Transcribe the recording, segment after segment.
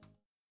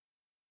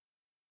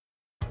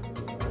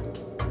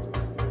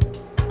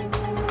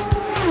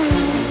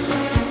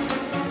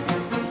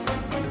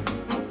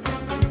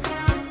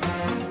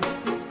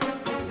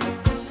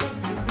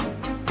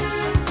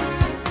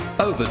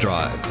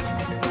Overdrive.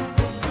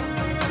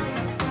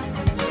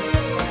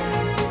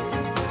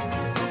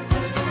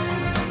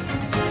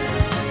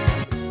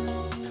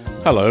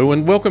 Hello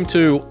and welcome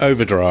to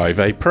Overdrive,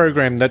 a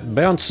program that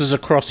bounces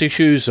across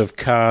issues of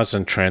cars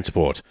and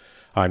transport.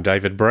 I'm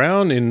David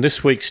Brown. In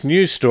this week's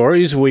news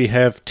stories, we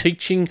have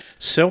teaching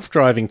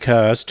self-driving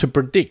cars to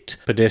predict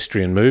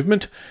pedestrian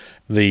movement,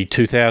 the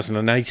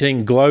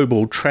 2018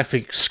 Global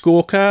Traffic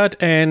Scorecard,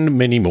 and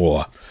many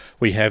more.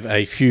 We have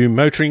a few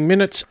motoring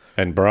minutes,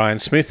 and Brian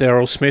Smith,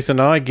 Errol Smith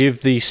and I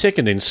give the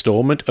second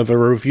instalment of a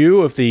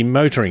review of the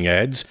motoring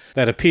ads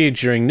that appeared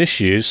during this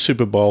year's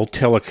Super Bowl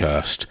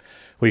telecast.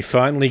 We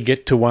finally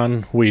get to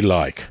one we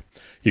like.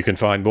 You can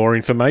find more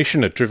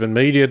information at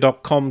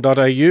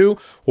drivenmedia.com.au,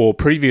 or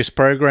previous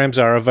programs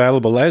are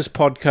available as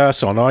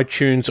podcasts on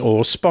iTunes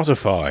or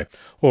Spotify,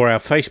 or our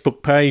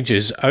Facebook page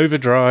is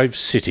Overdrive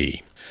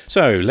City.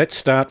 So let's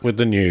start with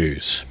the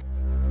news.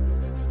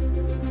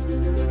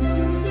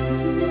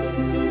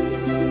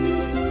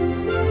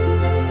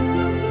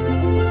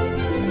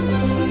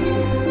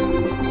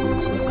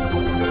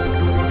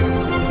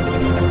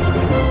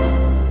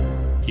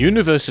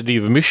 University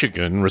of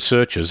Michigan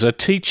researchers are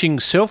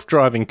teaching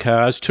self-driving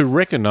cars to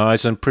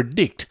recognise and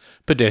predict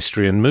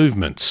pedestrian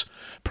movements.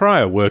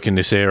 Prior work in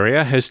this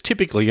area has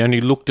typically only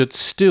looked at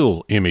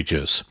still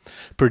images.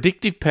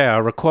 Predictive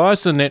power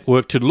requires the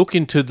network to look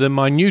into the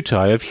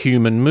minutiae of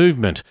human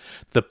movement,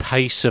 the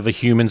pace of a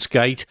human's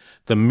gait,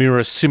 the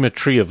mirror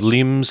symmetry of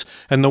limbs,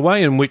 and the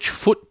way in which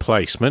foot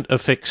placement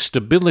affects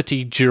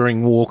stability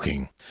during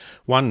walking.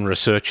 One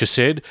researcher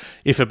said,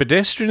 if a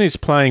pedestrian is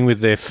playing with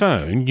their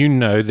phone, you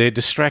know they're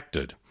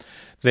distracted.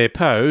 Their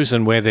pose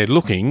and where they're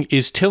looking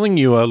is telling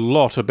you a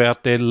lot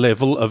about their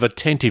level of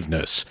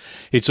attentiveness.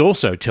 It's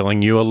also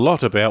telling you a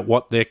lot about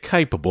what they're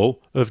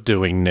capable of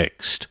doing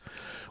next.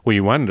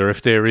 We wonder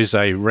if there is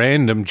a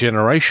random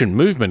generation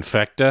movement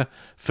factor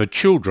for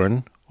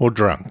children or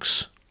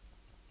drunks.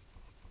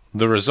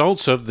 The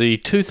results of the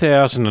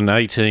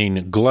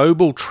 2018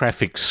 Global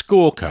Traffic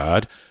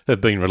Scorecard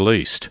have been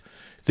released.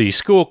 The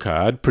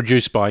scorecard,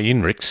 produced by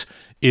INRIX,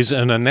 is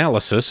an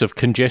analysis of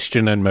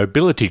congestion and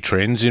mobility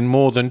trends in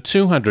more than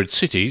 200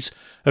 cities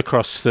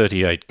across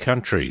 38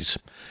 countries.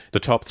 The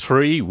top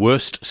three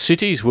worst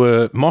cities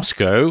were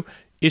Moscow,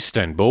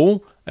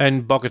 Istanbul,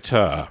 and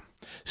Bogota.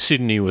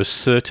 Sydney was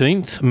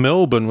 13th,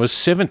 Melbourne was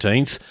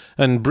 17th,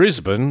 and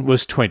Brisbane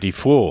was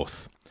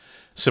 24th.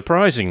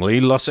 Surprisingly,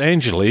 Los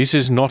Angeles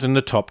is not in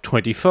the top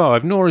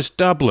 25, nor is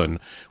Dublin,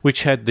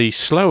 which had the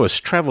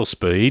slowest travel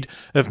speed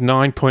of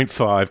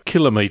 9.5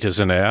 kilometres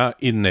an hour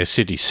in their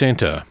city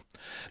centre.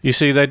 You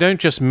see, they don't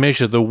just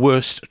measure the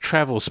worst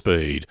travel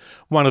speed.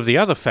 One of the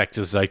other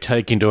factors they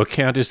take into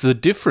account is the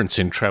difference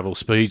in travel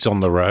speeds on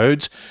the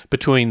roads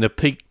between the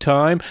peak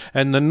time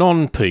and the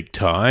non-peak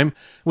time,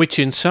 which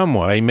in some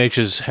way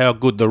measures how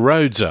good the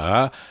roads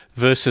are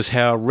versus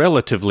how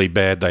relatively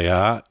bad they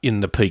are in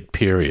the peak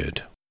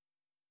period.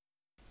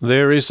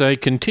 There is a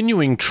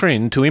continuing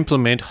trend to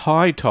implement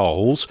high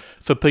tolls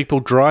for people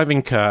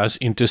driving cars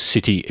into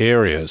city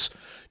areas.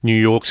 New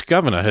York's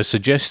governor has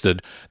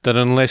suggested that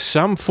unless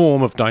some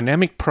form of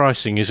dynamic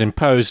pricing is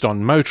imposed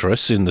on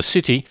motorists in the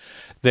city,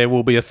 there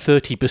will be a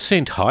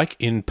 30% hike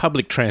in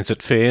public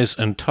transit fares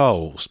and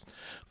tolls.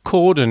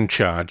 Cordon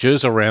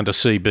charges around a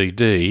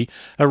CBD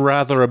are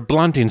rather a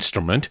blunt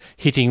instrument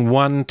hitting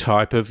one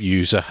type of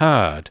user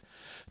hard.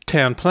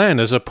 Town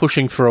planners are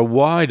pushing for a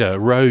wider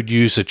road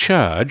user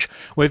charge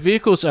where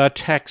vehicles are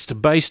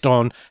taxed based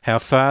on how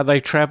far they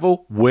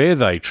travel, where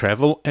they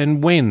travel,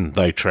 and when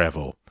they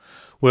travel.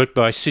 Work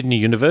by Sydney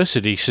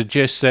University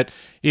suggests that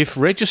if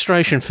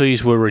registration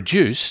fees were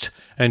reduced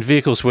and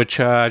vehicles were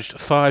charged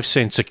 5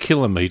 cents a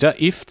kilometre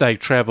if they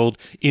travelled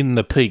in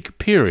the peak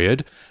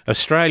period,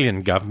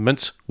 Australian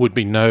governments would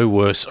be no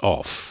worse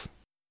off.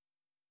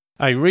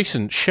 A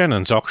recent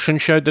Shannon's auction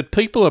showed that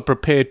people are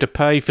prepared to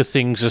pay for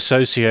things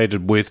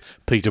associated with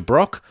Peter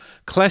Brock,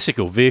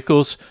 classical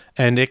vehicles,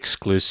 and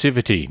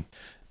exclusivity.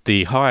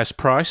 The highest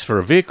price for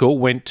a vehicle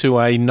went to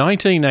a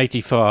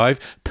 1985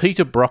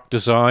 Peter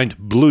Brock-designed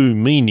blue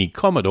Meanie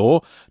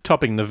Commodore,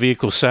 topping the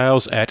vehicle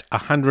sales at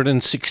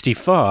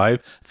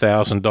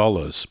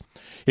 $165,000.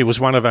 It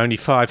was one of only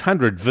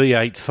 500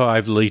 V8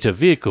 5-litre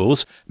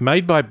vehicles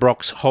made by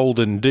Brock's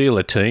Holden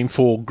dealer team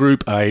for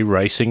Group A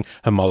racing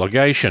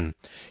homologation.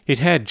 It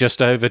had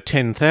just over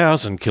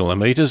 10,000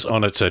 kilometres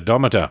on its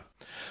odometer.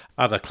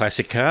 Other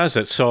classic cars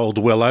that sold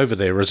well over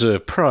their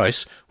reserve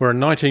price were a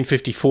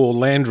 1954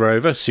 Land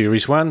Rover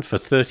Series 1 for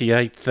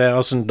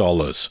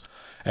 $38,000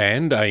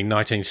 and a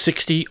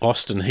 1960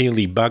 Austin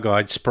Healey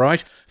Bug-Eyed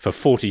Sprite for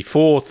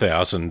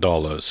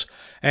 $44,000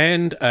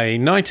 and a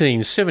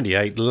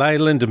 1978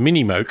 Leyland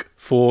Minimoke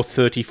for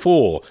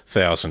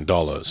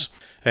 $34,000.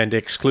 And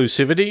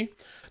exclusivity?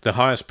 The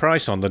highest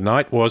price on the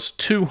night was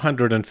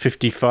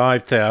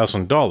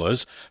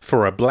 $255,000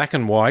 for a black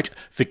and white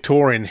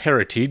Victorian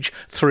Heritage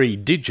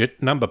 3-digit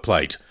number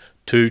plate,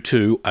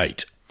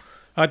 228.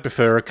 I'd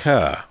prefer a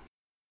car.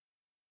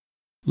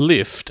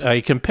 Lyft,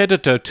 a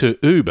competitor to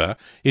Uber,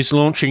 is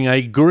launching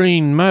a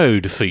green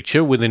mode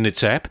feature within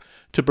its app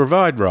to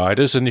provide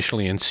riders,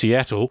 initially in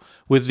Seattle,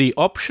 with the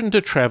option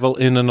to travel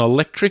in an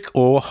electric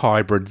or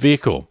hybrid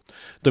vehicle.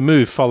 The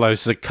move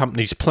follows the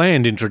company's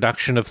planned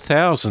introduction of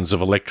thousands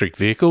of electric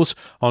vehicles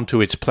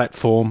onto its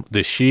platform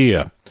this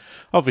year.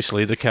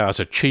 Obviously, the cars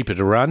are cheaper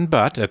to run,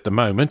 but at the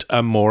moment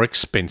are more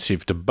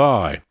expensive to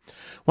buy.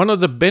 One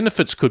of the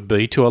benefits could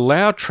be to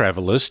allow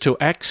travellers to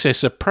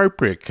access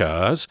appropriate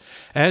cars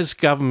as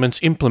governments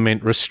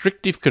implement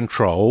restrictive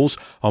controls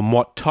on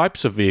what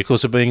types of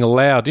vehicles are being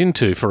allowed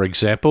into, for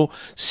example,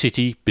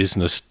 city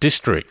business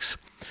districts.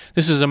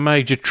 This is a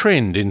major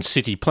trend in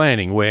city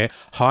planning where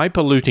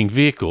high-polluting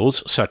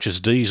vehicles, such as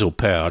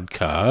diesel-powered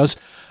cars,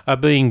 are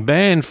being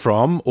banned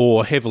from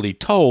or heavily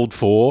tolled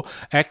for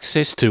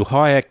access to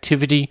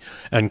high-activity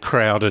and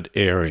crowded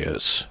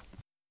areas.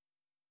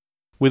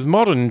 With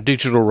modern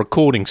digital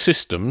recording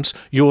systems,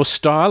 your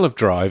style of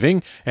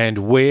driving and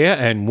where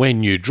and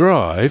when you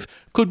drive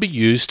could be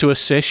used to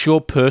assess your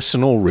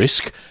personal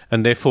risk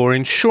and therefore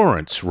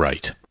insurance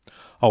rate.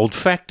 Old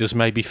factors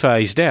may be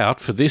phased out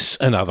for this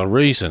and other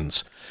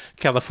reasons.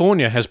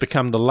 California has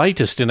become the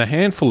latest in a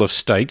handful of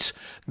states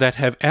that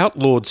have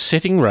outlawed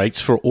setting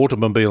rates for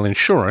automobile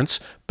insurance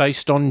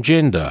based on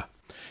gender.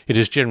 It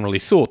is generally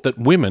thought that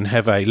women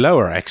have a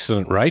lower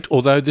accident rate,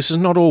 although this is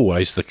not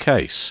always the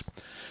case.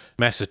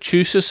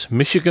 Massachusetts,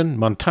 Michigan,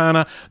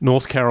 Montana,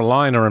 North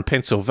Carolina and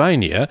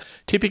Pennsylvania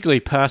typically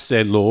passed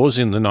their laws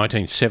in the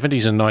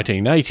 1970s and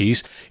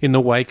 1980s in the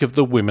wake of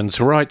the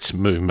women's rights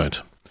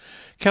movement.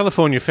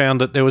 California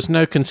found that there was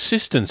no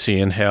consistency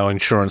in how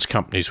insurance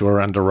companies were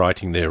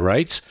underwriting their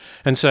rates,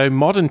 and so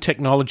modern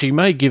technology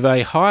may give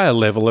a higher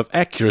level of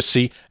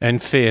accuracy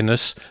and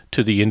fairness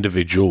to the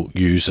individual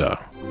user.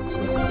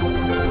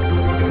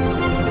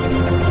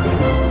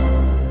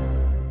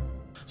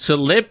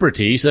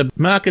 Celebrities are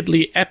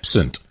markedly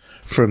absent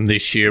from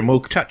this year, and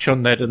we'll touch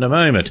on that in a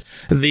moment.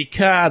 The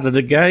car that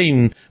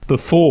again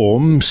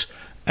performs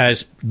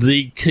as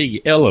the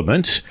key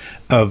element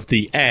of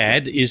the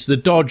ad is the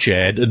Dodge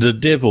ad, The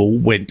Devil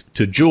Went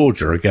to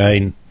Georgia.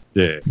 Again,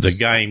 yes. The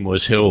game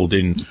was held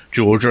in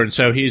Georgia, and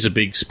so here's a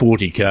big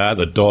sporty car,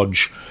 the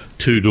Dodge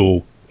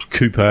two-door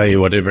coupe or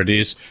whatever it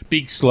is.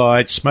 Big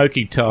slide,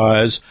 smoky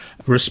tyres,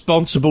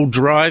 responsible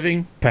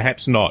driving,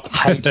 perhaps not.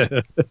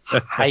 Hated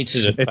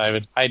it,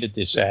 David. Hated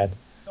this ad.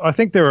 I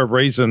think there are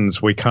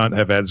reasons we can't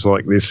have ads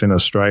like this in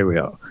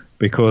Australia,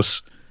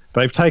 because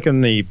they've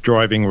taken the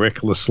driving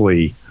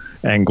recklessly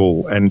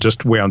angle and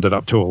just wound it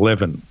up to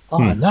 11.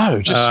 Oh,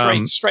 no,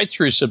 just straight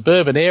through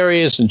suburban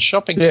areas and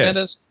shopping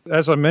centres.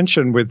 As I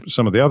mentioned with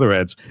some of the other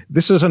ads,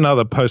 this is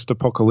another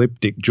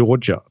post-apocalyptic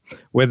Georgia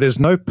where there's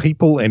no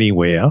people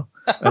anywhere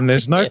and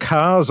there's no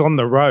cars on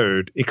the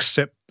road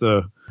except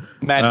the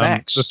Mad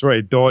Max. The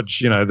three Dodge,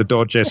 the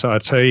Dodge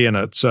SRT and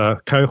its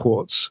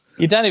cohorts.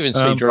 You don't even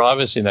see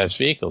drivers in those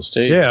vehicles,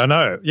 do you? Yeah, I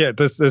know. Yeah,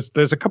 there's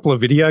a couple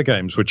of video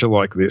games which are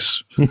like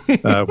this,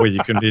 where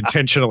you can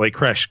intentionally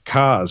crash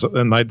cars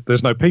and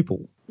there's no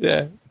people.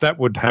 Yeah, that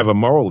would have a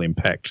moral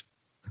impact.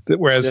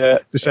 Whereas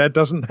this ad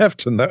doesn't have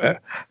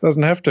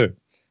to.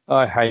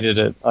 I hated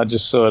it. I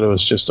just thought it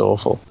was just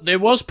awful. There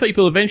was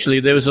people eventually.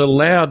 There was a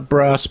loud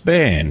brass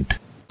band.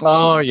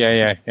 Oh,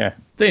 yeah.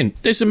 Then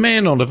there's a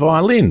man on a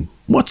violin.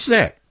 What's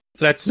that?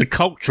 That's the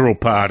cultural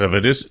part of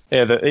it, is it?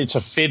 Yeah, it's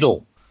a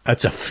fiddle.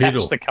 That's a fiddle.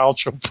 That's the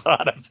cultural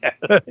part of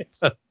it.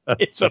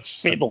 It's a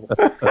fiddle.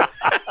 The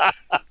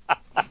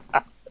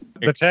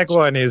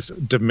tagline is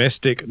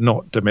domestic,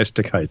 not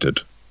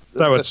domesticated.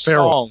 So it's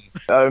feral.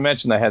 I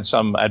imagine they had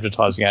some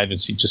advertising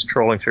agency just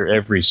trawling through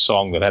every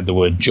song that had the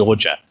word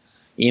Georgia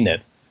in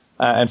it.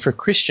 And for a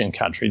Christian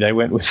country, they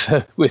went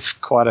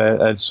with quite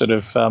a sort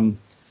of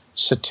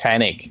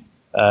satanic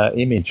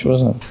image,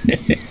 wasn't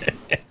it?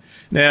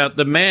 Now,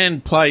 the man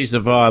plays the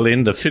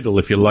violin, the fiddle,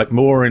 if you like,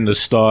 more in the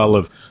style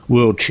of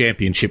World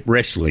Championship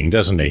Wrestling,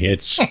 doesn't he?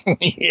 It's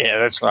yeah,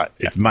 that's right.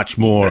 It's much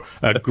more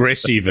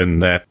aggressive than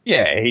that.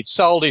 Yeah, he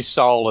sold his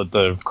soul at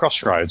the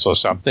crossroads or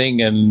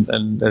something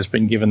and has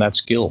been given that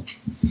skill.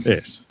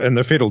 Yes, and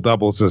the fiddle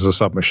doubles as a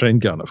submachine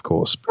gun, of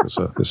course, because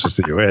this is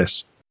the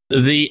US.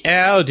 The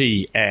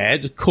Audi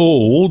ad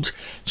called,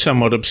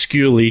 somewhat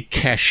obscurely,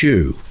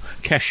 Cashew.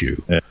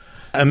 Yeah.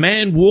 A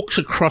man walks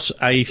across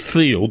a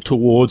field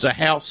towards a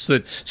house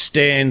that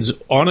stands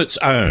on its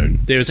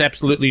own. There's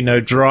absolutely no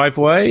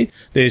driveway.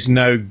 There's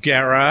no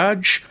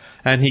garage.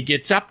 And he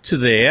gets up to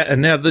there.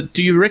 And now,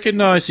 do you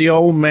recognise the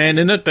old man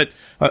in it? But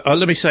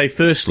let me say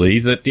firstly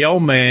that the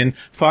old man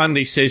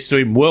finally says to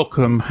him,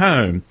 "Welcome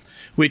home,"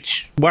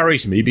 which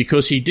worries me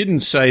because he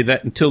didn't say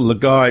that until the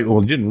guy,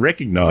 or didn't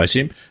recognise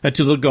him,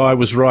 until the guy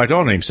was right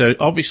on him. So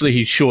obviously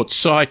he's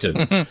short-sighted.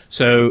 Mm-hmm.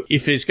 So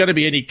if there's going to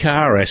be any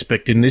car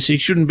aspect in this, he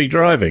shouldn't be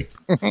driving.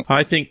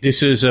 I think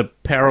this is a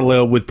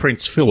parallel with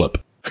Prince Philip.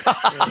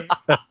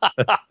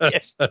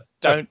 Yes,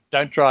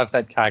 don't drive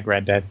that car,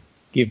 Grandad.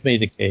 Give me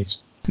the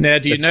keys. Now,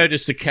 do you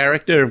notice the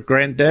character of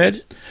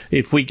Grandad?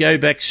 If we go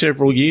back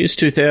several years,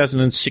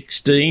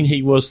 2016,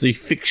 he was the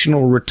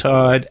fictional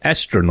retired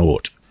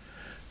astronaut.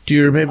 Do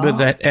you remember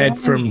that ad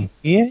from...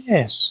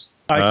 Yes.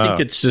 I think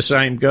it's the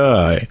same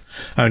guy,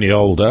 only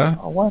older.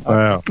 Oh, wow.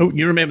 Wow. Oh,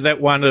 you remember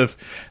that one of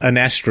an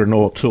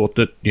astronaut thought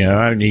that,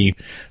 only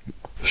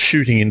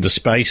shooting into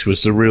space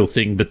was the real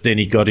thing, but then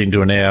he got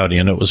into an Audi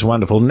and it was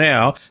wonderful.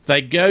 Now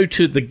they go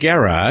to the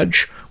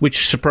garage,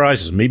 which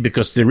surprises me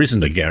because there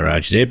isn't a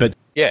garage there, but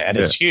Yeah, and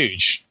it's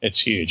huge. It's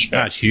huge.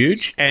 it's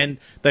huge. And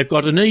they've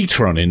got an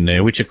e-tron in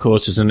there, which of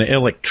course is an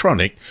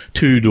electronic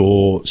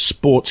two-door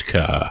sports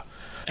car.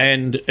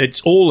 And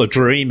it's all a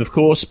dream, of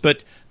course,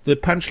 but the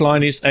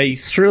punchline is a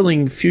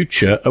thrilling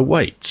future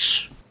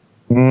awaits.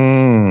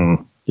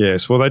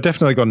 Yes, well, they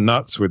definitely got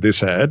nuts with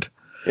this ad.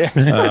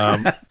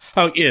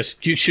 Oh, yes.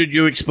 Should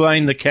you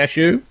explain the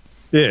cashew?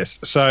 Yes,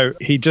 so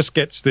he just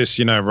gets this,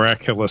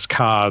 miraculous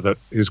car that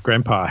his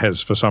grandpa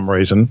has for some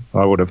reason.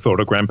 I would have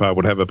thought a grandpa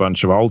would have a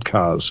bunch of old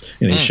cars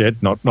in his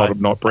shed, not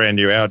brand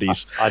new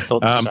Audis. I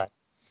thought the same.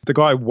 The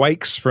guy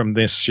wakes from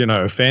this,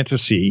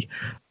 fantasy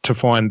to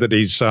find that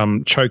he's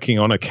choking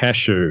on a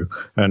cashew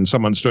and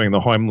someone's doing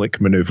the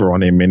Heimlich maneuver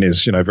on him in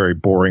his, very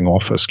boring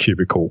office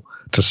cubicle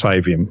to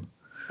save him.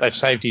 They've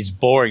saved his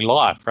boring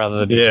life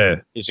rather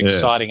than his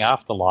exciting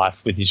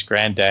afterlife with his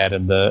granddad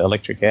and the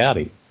electric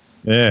Audi.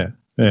 Yeah.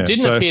 It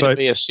didn't appear to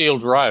be a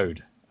sealed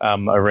road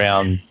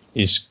around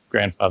his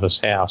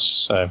grandfather's house.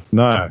 So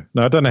No,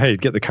 I don't know how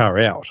you'd get the car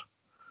out.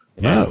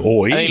 Yeah.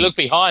 And he looked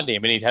behind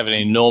him and he'd have an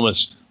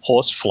enormous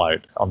horse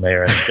float on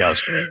there and he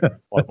goes,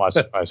 what am I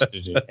supposed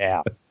to do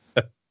now?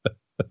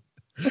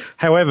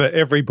 However,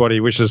 everybody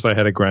wishes they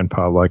had a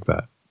grandpa like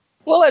that.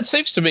 Well, it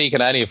seems to me you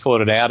can only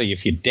afford an Audi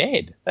if you're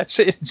dead. That's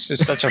it. It's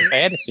just such a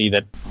fantasy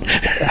that...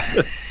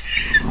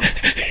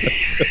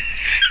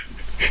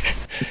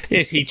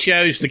 Yes, he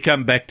chose to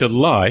come back to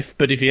life,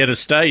 but if he had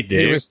stayed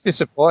there... He was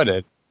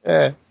disappointed.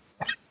 Yeah.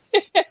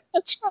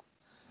 That's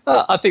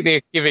right. I think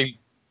they're giving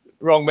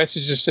wrong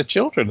messages to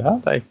children,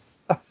 aren't they?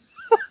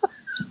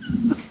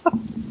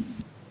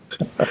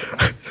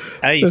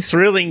 A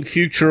thrilling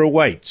future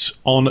awaits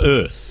on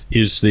Earth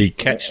is the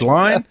catch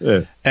line,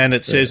 and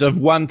it says of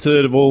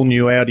 1/3 of all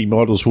new Audi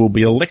models will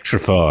be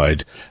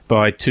electrified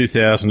by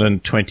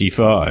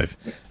 2025.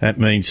 That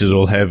means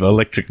it'll have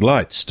electric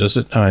lights, does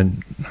it?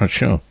 I'm not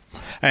sure.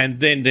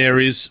 And then there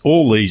is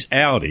all these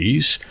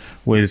Audis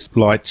with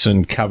lights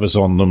and covers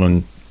on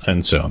them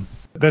and so on.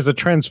 There's a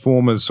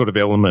Transformers sort of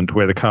element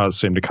where the cars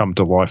seem to come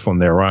to life on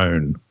their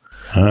own.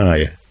 Ah,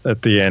 yeah.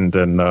 At the end,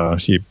 and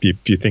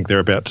you think they're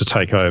about to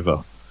take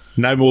over.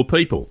 No more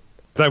people.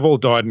 They've all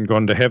died and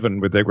gone to heaven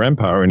with their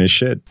grandpa in his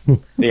shed.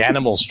 The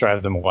animals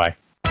drove them away.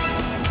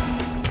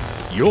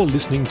 You're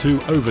listening to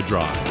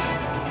Overdrive.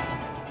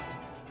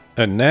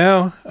 And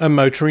now, a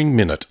motoring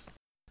minute.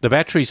 The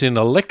batteries in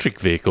electric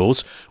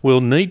vehicles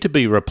will need to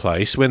be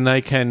replaced when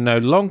they can no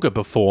longer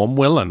perform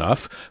well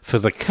enough for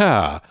the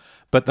car,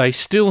 but they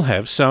still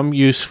have some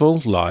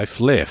useful life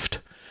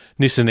left.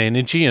 Nissan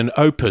Energy and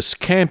Opus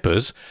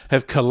Campers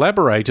have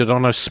collaborated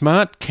on a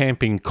smart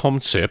camping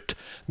concept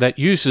that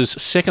uses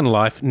Second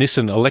Life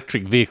Nissan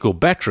electric vehicle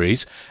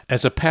batteries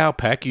as a power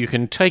pack you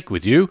can take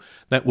with you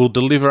that will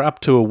deliver up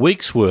to a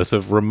week's worth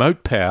of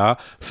remote power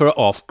for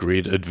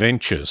off-grid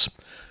adventures.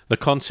 The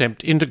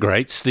concept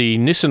integrates the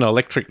Nissan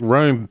Electric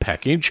Roam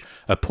package,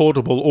 a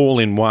portable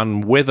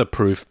all-in-one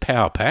weatherproof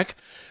power pack,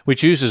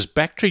 which uses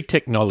battery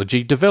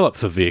technology developed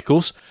for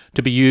vehicles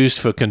to be used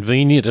for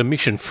convenient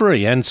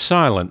emission-free and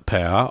silent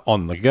power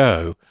on the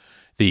go.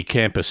 The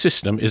camper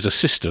system is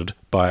assisted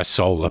by a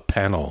solar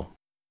panel.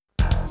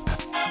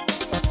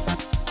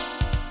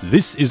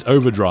 This is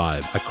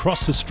Overdrive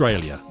across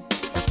Australia.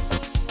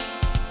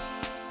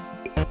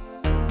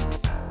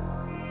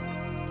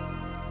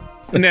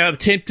 Now,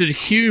 attempted to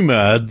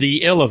humour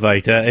the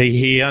elevator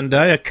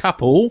Hyundai, a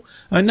couple.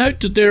 I note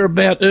that they're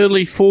about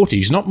early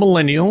 40s, not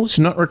millennials,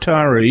 not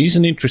retirees,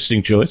 an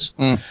interesting choice.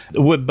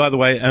 By the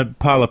way, a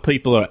pile of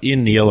people are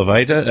in the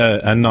elevator,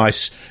 a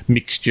nice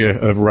mixture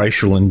of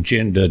racial and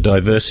gender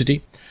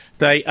diversity.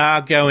 They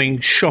are going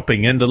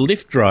shopping, and the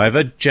Lyft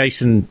driver,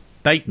 Jason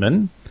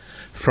Bateman,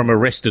 from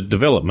Arrested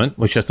Development,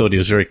 which I thought he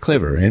was very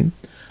clever in,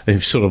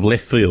 sort of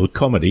left field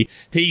comedy.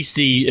 He's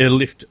the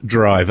Lyft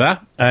driver,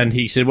 and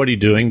he said, "What are you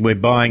doing?" "We're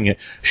buying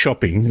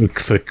shopping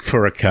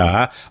for a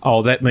car."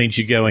 "Oh, that means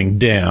you're going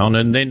down."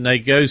 And then they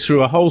go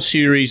through a whole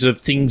series of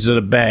things that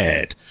are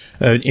bad.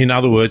 In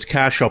other words,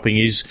 car shopping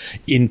is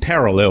in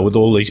parallel with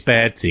all these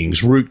bad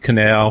things: root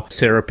canal,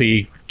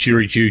 therapy,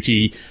 jury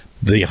duty,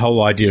 the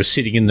whole idea of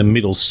sitting in the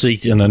middle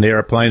seat in an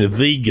aeroplane, a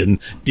vegan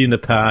dinner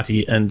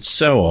party, and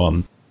so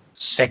on.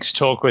 Sex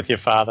talk with your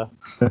father.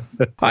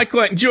 I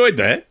quite enjoyed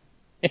that.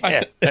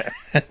 Yeah.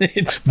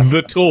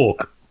 The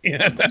talk.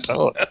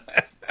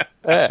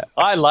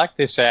 I like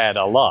this ad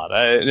a lot.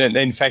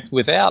 In fact,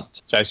 without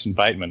Jason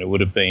Bateman,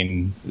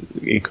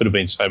 it could have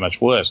been so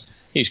much worse.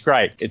 He's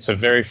great. It's a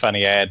very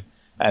funny ad.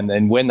 And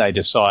then when they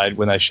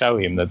show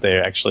him that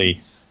they're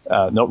actually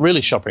not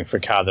really shopping for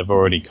a car, they've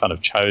already kind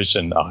of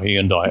chosen a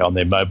Hyundai on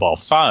their mobile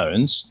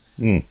phones.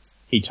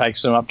 He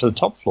takes them up to the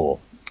top floor.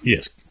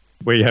 Yes.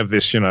 Where you have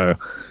this,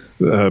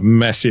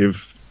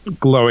 massive,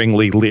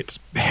 glowingly lit,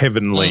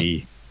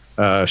 heavenly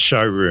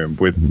showroom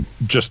with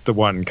just the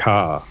one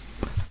car.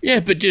 Yeah,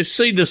 but do you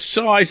see the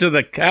size of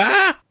the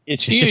car?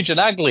 It's huge and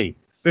ugly.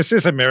 This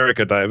is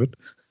America, David.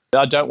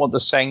 I don't want the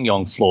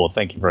SsangYong floor.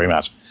 Thank you very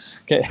much.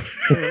 Okay.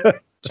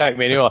 Take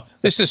me anywhere.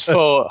 This is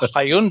for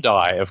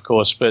Hyundai, of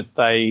course, but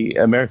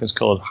Americans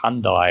call it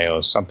Hyundai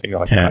or something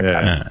like that. I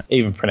can't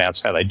even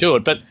pronounce how they do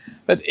it. But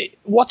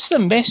what's the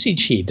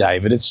message here,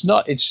 David? It's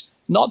not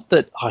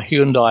that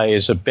Hyundai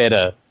is a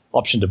better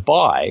option to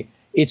buy.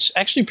 It's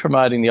actually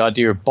promoting the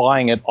idea of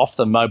buying it off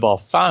the mobile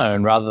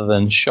phone rather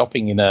than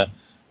shopping in a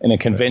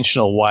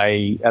conventional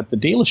way at the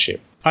dealership.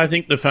 I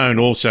think the phone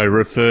also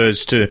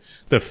refers to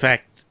the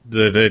fact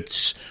that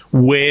it's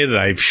where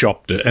they've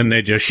shopped it and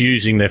they're just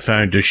using their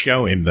phone to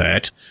show him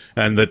that,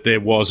 and that there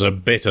was a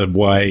better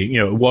way.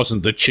 It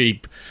wasn't the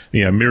cheap,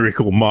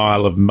 Miracle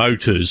Mile of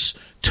Motors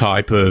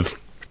type of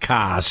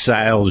car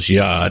sales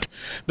yard.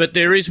 But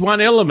there is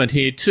one element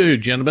here too,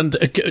 gentlemen.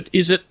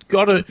 Is it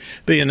got to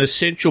be an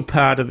essential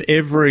part of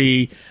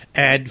every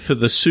ad for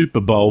the Super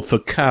Bowl for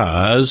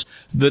cars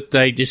that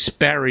they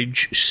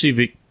disparage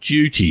civic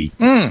duty?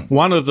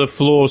 One of the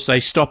flaws they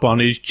stop on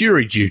is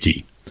jury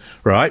duty,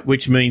 right,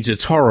 which means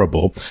it's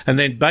horrible. And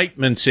then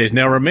Bateman says,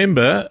 now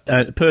remember,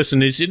 a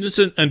person is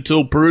innocent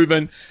until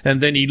proven, and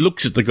then he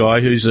looks at the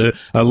guy who's a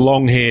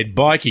long-haired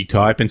bikey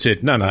type and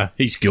said, no,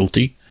 he's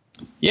guilty.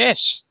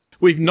 Yes.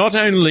 We've not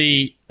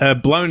only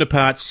blown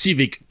apart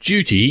civic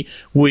duty,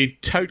 we've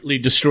totally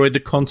destroyed the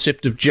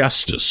concept of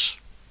justice.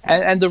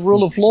 And the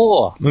rule of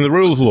law. And the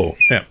rule of law,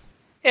 yeah.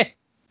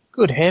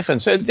 Good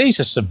heavens. So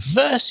these are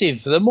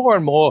subversive. The more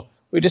and more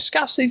we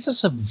discuss, these are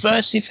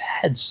subversive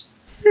ads.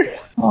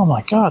 Oh,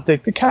 my God, the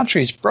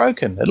country is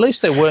broken. At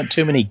least there weren't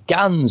too many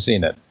guns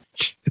in it.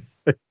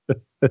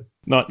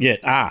 Not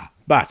yet.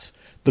 But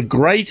the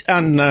great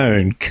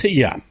unknown,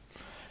 Kia.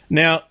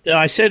 Now,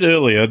 I said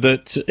earlier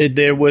that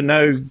there were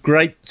no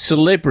great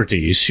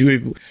celebrities.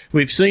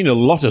 We've seen a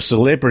lot of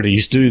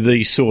celebrities do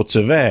these sorts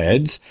of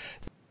ads.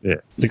 Yeah.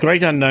 The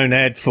great unknown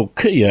ad for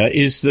Kia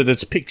is that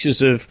it's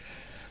pictures of,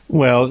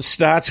 well, it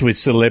starts with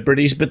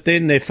celebrities, but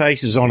then their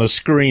faces on a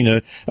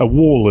screen, a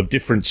wall of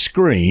different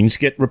screens,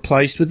 get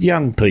replaced with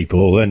young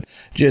people and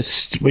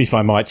just, if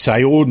I might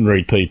say,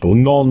 ordinary people,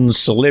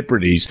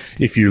 non-celebrities,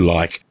 if you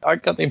like. I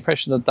got the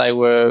impression that they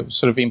were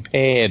sort of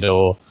impaired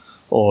or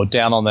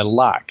down on their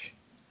luck.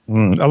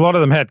 A lot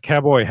of them had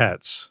cowboy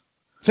hats.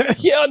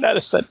 Yeah, I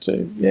noticed that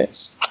too,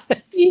 yes.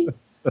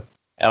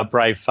 Our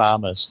brave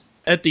farmers.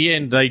 At the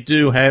end, they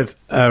do have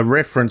a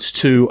reference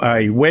to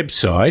a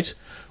website,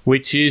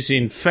 which is,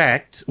 in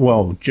fact,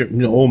 well,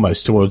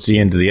 almost towards the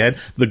end of the ad,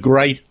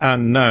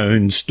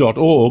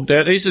 thegreatunknowns.org.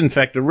 That is, in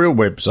fact, a real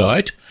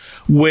website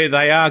where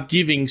they are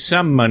giving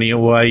some money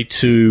away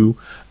to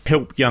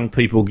help young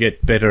people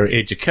get better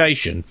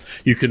education.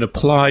 You can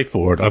apply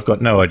for it. I've got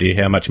no idea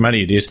how much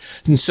money it is.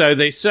 And so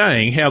they're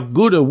saying, how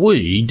good are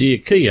we, dear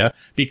Kia,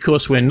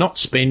 because we're not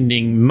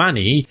spending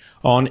money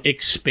on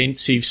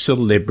expensive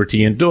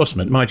celebrity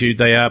endorsement. Mind you,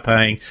 they are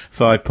paying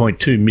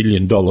 $5.2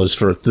 million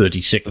for a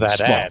 30-second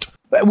spot. Ad.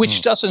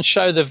 Which doesn't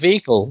show the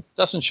vehicle,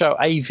 doesn't show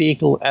a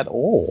vehicle at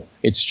all.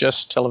 It's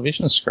just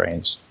television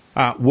screens.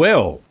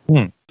 The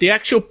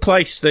actual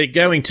place they're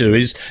going to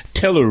is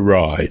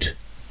Telluride.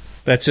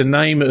 That's a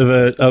name of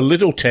a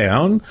little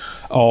town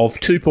of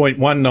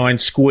 2.19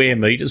 square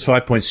metres,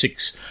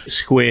 5.6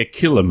 square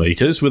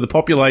kilometres, with a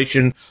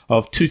population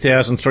of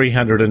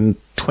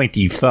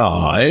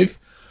 2,325.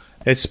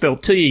 It's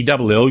spelled Telluride,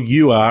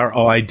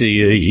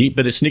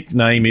 but its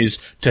nickname is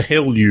To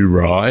Hell You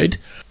Ride.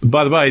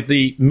 By the way,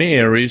 the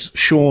mayor is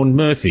Sean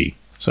Murphy,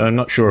 so I'm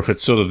not sure if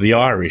it's sort of the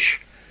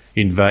Irish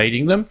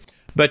invading them.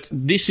 But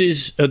this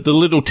is the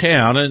little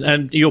town,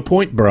 and your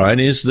point, Brian,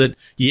 is that,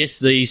 yes,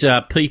 these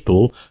are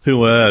people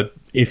who are,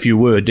 if you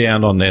were,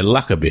 down on their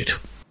luck a bit.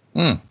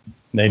 Needing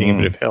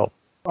a bit of help.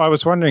 I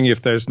was wondering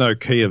if there's no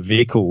Kia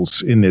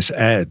vehicles in this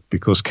ad,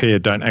 because Kia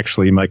don't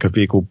actually make a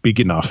vehicle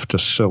big enough to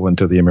sell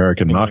into the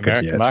American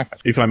market yet.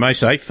 If I may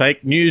say,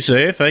 fake news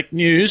there, fake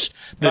news.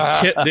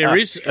 There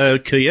is a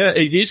Kia.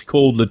 It is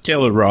called the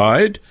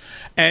Telluride,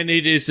 and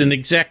it is an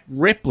exact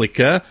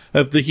replica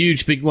of the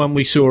huge big one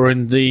we saw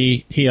in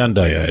the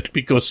Hyundai ad,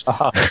 because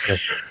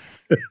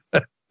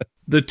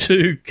the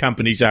two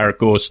companies are, of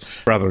course,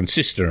 brother and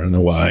sister in a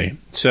way.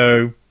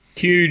 So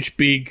huge,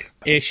 big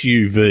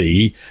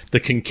SUV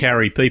that can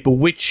carry people,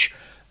 which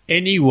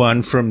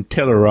anyone from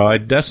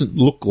Telluride doesn't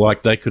look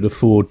like they could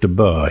afford to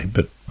buy,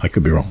 but I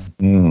could be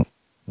wrong.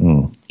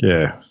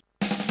 Yeah.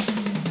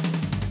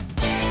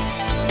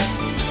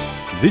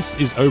 This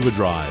is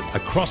Overdrive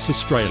across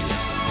Australia.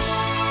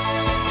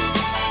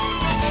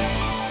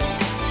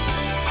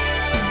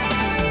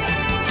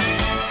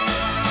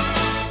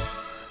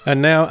 And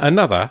now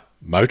another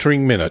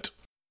Motoring Minute.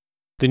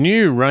 The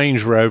new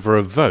Range Rover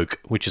Evoque,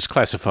 which is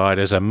classified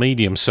as a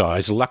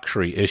medium-sized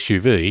luxury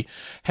SUV,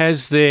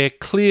 has their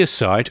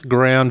ClearSight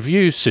ground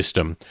view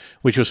system,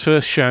 which was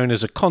first shown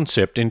as a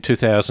concept in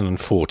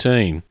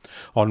 2014.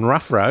 On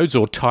rough roads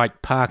or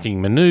tight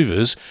parking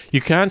manoeuvres, you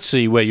can't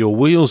see where your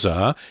wheels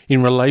are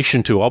in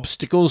relation to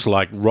obstacles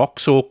like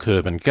rocks or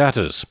curb and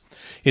gutters.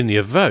 In the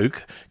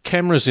Evoque,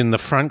 cameras in the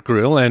front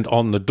grille and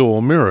on the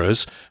door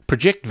mirrors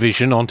project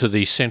vision onto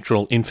the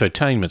central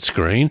infotainment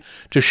screen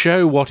to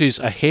show what is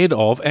ahead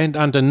of and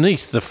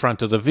underneath the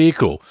front of the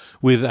vehicle,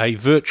 with a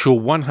virtual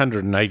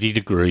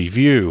 180-degree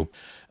view.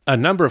 A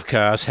number of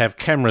cars have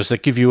cameras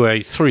that give you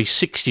a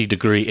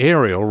 360-degree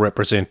aerial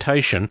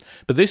representation,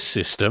 but this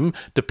system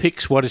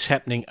depicts what is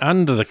happening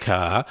under the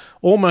car,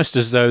 almost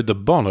as though the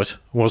bonnet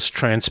was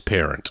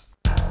transparent.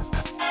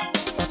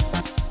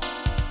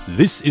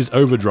 This is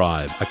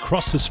Overdrive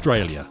across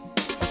Australia.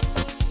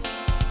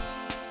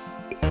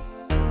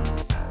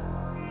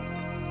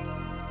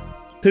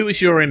 Who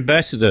is your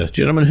ambassador,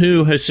 gentlemen?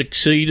 Who has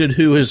succeeded?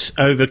 Who has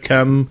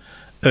overcome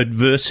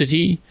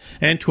adversity?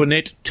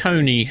 Antoinette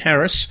Tony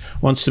Harris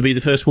wants to be the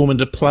first woman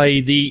to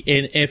play the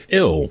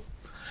NFL,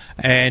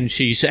 and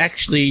she's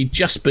actually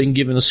just been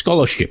given a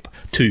scholarship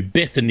to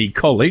Bethany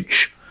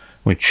College,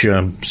 which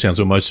sounds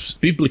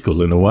almost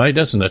biblical in a way,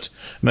 doesn't it?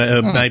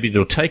 Maybe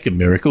it'll take a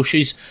miracle.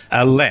 She's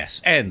a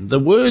lass. And the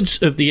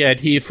words of the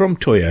ad here from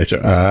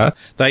Toyota are,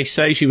 they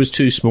say she was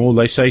too small,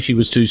 they say she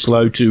was too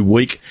slow, too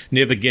weak,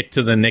 never get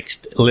to the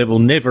next level,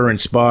 never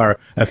inspire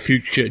a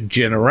future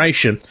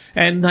generation.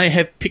 And they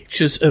have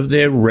pictures of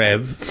their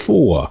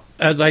RAV4.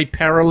 Are they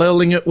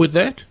paralleling it with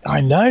that?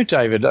 I know,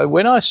 David.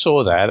 When I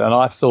saw that, and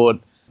I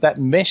thought, that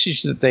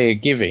message that they're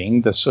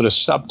giving, the sort of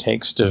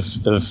subtext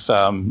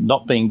of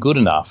not being good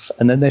enough,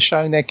 and then they're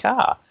showing their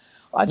car.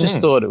 I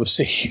just thought it was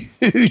a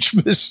huge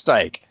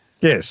mistake.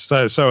 Yes,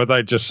 so are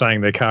they just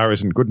saying their car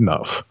isn't good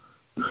enough?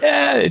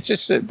 Yeah, it's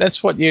just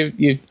that's what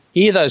you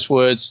hear those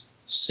words,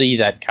 see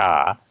that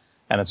car,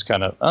 and it's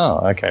kind of,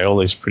 oh, okay, all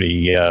these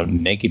pretty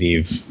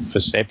negative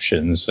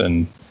perceptions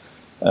and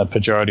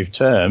pejorative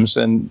terms,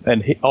 and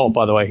oh,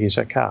 by the way, here's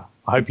that car.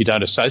 I hope you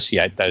don't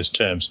associate those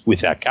terms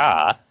with our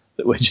car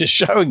that we're just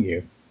showing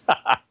you.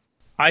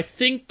 I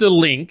think the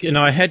link, and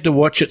I had to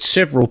watch it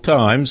several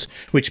times,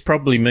 which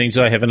probably means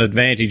I have an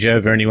advantage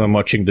over anyone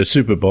watching the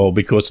Super Bowl,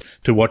 because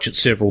to watch it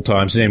several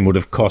times then would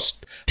have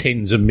cost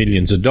tens of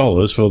millions of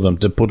dollars for them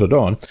to put it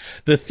on.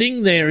 The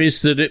thing there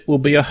is that it will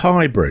be a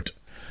hybrid,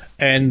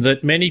 and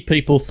that many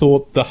people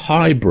thought the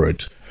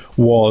hybrid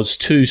was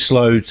too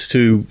slow,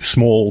 too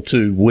small,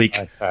 too weak,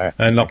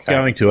 and not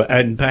going to it.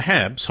 And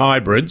perhaps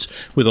hybrids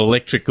with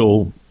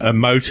electrical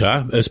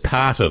motor as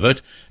part of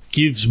it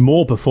gives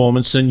more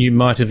performance than you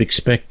might have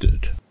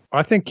expected.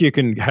 I think you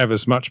can have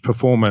as much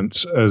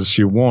performance as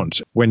you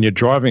want when you're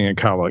driving a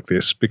car like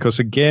this, because,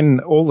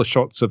 again, all the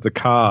shots of the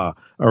car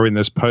are in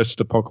this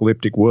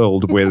post-apocalyptic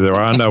world where there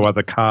are no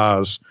other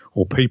cars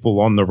or people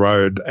on the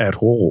road at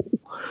all.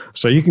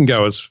 So you can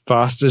go as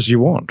fast as you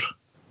want.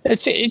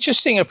 It's an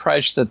interesting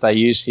approach that they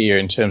use here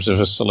in terms of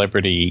a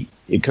celebrity,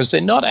 because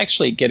they're not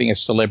actually getting a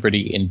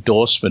celebrity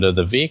endorsement of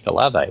the vehicle,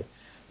 are they?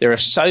 They're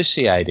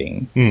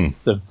associating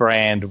the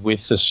brand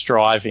with the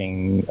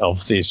striving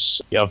of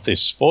this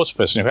sports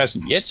person who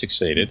hasn't yet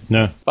succeeded.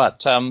 No,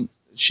 but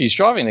she's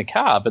driving the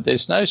car, but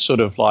there's no sort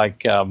of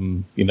like I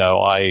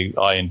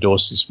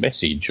endorse this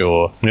message,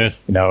 or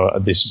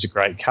this is a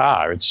great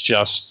car. It's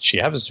just she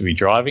happens to be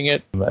driving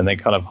it, and they're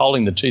kind of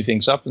holding the two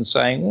things up and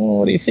saying,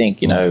 what do you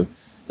think?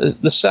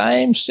 The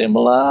same,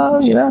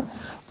 similar,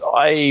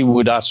 I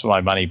would ask for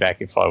my money back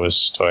if I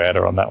was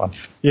Toyota on that one.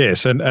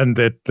 Yes, and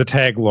the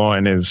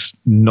tagline is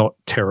not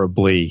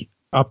terribly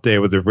up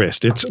there with the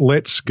rest. It's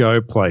 "Let's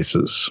go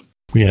places."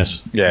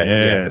 Yes.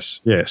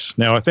 Yes.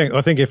 Now, I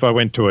think if I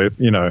went to a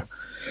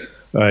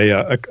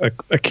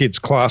kid's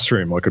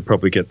classroom, I could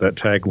probably get that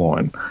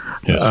tagline.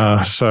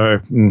 Yes.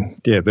 They're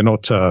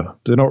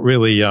not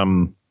really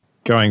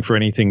going for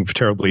anything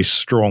terribly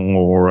strong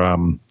or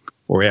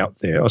out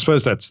there. I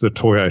suppose that's the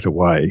Toyota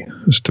way,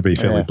 is to be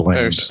fairly bland.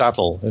 Very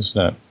subtle,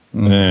 isn't it?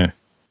 Yeah.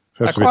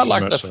 I quite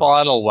like the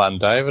final one,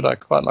 David. I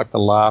quite like the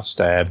last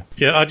ad.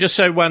 Yeah, I'll just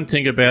say one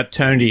thing about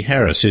Tony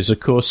Harris is, of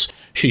course,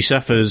 she's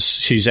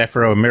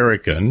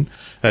Afro-American,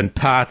 and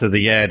part of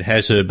the ad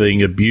has her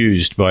being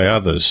abused by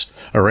others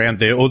around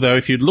there. Although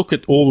if you look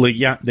at all the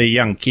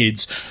young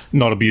kids,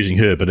 not abusing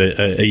her, but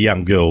a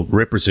young girl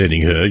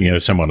representing her,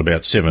 someone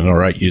about 7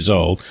 or 8 years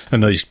old,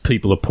 and these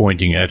people are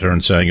pointing at her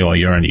and saying, oh,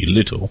 you're only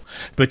little.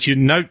 But you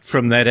note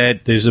from that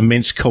ad there's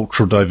immense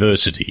cultural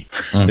diversity.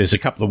 There's a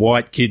couple of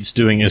white kids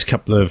doing it, there's a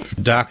couple of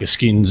darker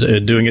skins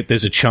doing it,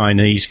 there's a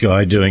Chinese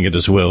guy doing it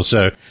as well.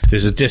 So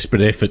there's a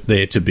desperate effort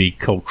there to be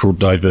cultural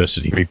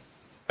diversity.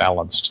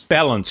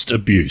 Balanced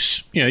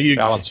abuse.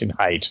 Balancing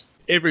hate.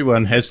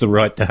 Everyone has the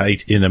right to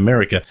hate in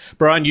America.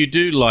 Brian, you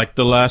do like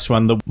the last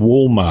one, the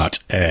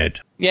Walmart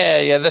ad.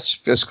 Yeah, that's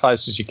as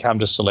close as you come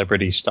to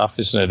celebrity stuff,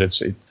 isn't it?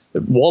 It's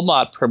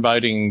Walmart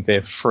promoting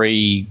their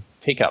free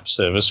pickup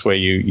service where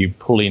you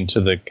pull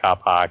into the car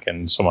park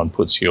and someone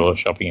puts your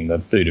shopping in the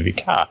boot of your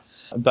car.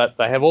 But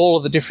they have all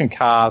of the different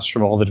cars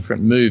from all the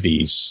different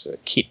movies,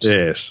 kit.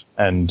 Yes.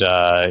 And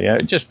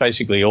just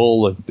basically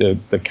all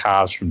the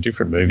cars from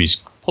different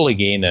movies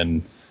pulling in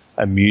and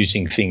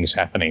amusing things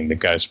happening. The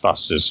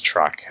Ghostbusters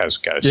truck has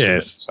ghosts in it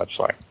and such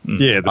like.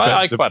 Yeah,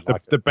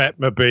 the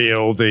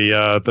Batmobile,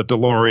 the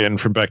DeLorean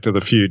from Back to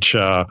the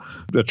Future,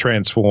 the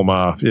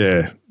Transformer,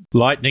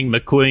 Lightning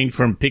McQueen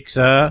from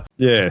Pixar,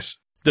 Yes.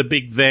 the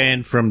big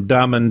van from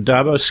Dumb and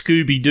Dumber,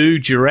 Scooby-Doo,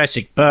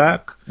 Jurassic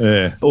Park,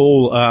 Yeah.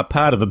 all are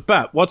part of it.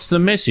 But what's the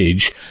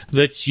message?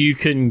 That you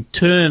can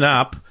turn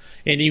up,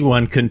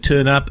 anyone can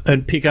turn up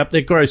and pick up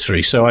their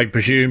groceries. So I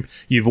presume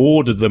you've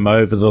ordered them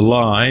over the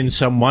line,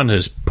 someone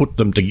has put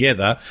them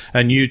together,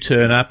 and you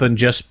turn up and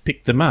just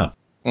pick them up.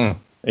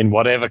 In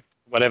whatever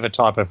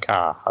type of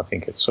car, I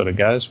think it sort of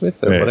goes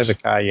with. Or Yes. whatever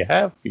car you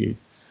have, you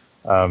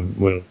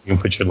can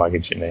put your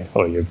luggage in there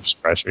or your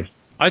groceries.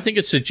 I think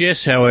it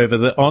suggests, however,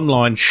 that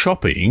online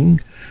shopping,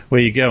 where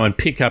you go and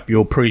pick up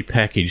your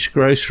pre-packaged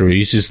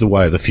groceries, is the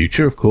way of the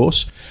future, of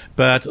course.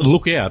 But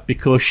look out,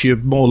 because you're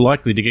more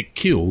likely to get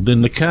killed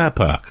in the car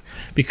park,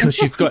 because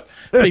you've got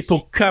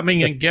people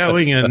coming and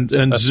going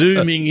and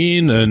zooming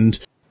in, and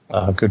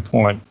Good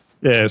point.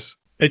 Yes.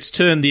 it's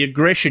turned the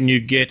aggression you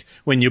get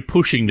when you're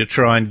pushing to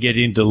try and get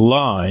into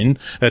line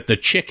at the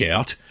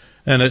checkout,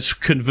 and it's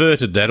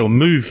converted that or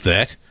moved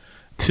that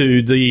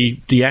to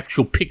the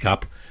actual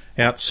pickup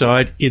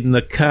outside in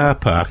the car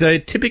park. They're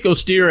typical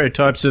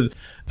stereotypes that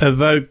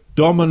evoke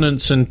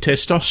dominance and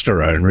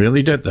testosterone,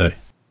 really, don't they?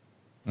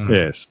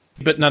 Yes.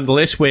 But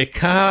nonetheless, where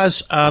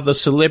cars are the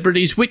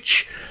celebrities,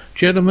 which,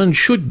 gentlemen,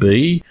 should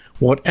be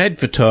what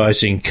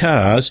advertising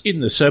cars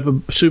in the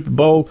Super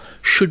Bowl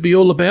should be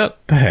all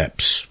about,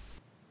 perhaps.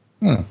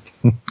 I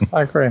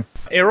agree.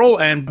 Errol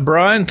and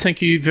Brian,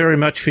 thank you very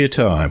much for your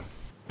time.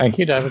 Thank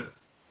you, David.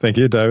 Thank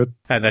you, David.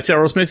 And that's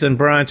Errol Smith and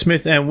Brian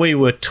Smith, and we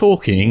were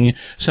talking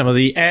some of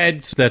the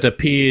ads that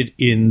appeared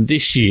in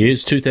this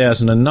year's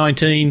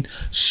 2019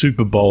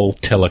 Super Bowl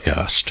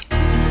telecast.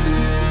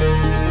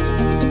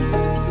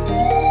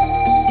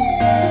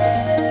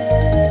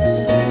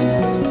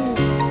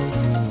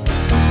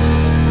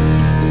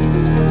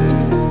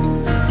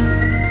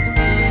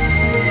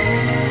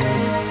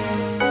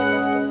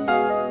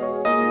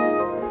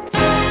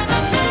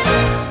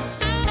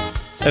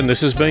 And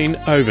this has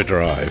been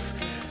Overdrive.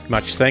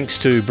 Much thanks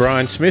to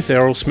Brian Smith,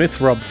 Errol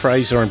Smith, Rob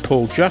Fraser and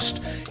Paul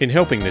Just in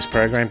helping this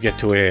program get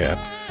to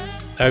air.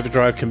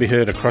 Overdrive can be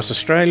heard across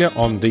Australia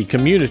on the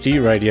Community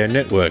Radio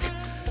Network.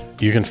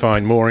 You can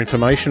find more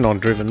information on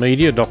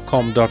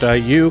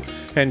drivenmedia.com.au,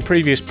 and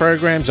previous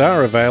programs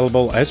are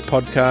available as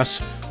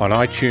podcasts on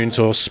iTunes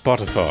or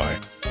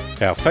Spotify.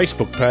 Our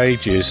Facebook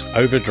page is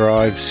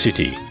Overdrive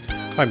City.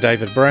 I'm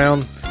David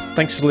Brown.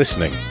 Thanks for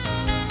listening.